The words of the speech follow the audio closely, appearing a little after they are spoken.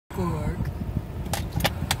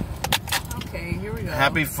Okay, here we go.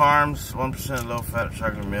 Happy Farms, 1% low-fat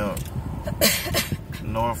chocolate milk.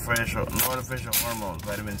 No artificial hormones.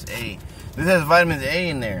 Vitamins A. This has vitamins A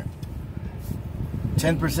in there.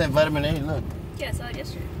 10% vitamin A. Look. Yeah, I saw it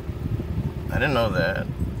yesterday. I didn't know that.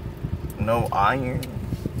 No iron.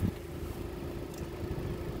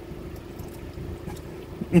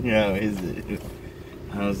 How is it?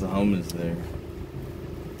 How's the hummus there?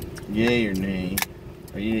 Yay or nay?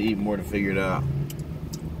 Or you need to eat more to figure it out?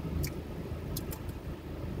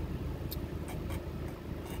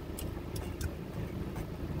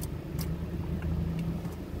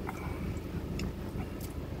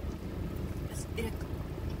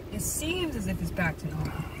 It seems as if it's back to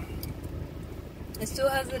normal. It still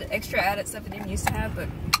has the extra added stuff it didn't used to have, but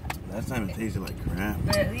last time it tasted like crap.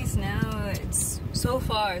 But at least now it's so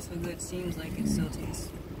far so good. It seems like it still tastes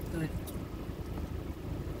good.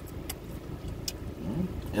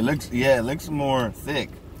 It looks more thick.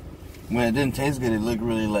 When it didn't taste good, it looked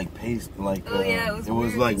really like paste, like it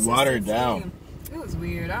was like watered down. It was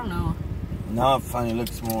weird. I don't know. Now it finally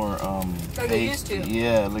looks more like it used to.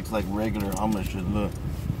 Yeah, it looks like regular hummus should look.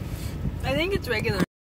 I think it's regular.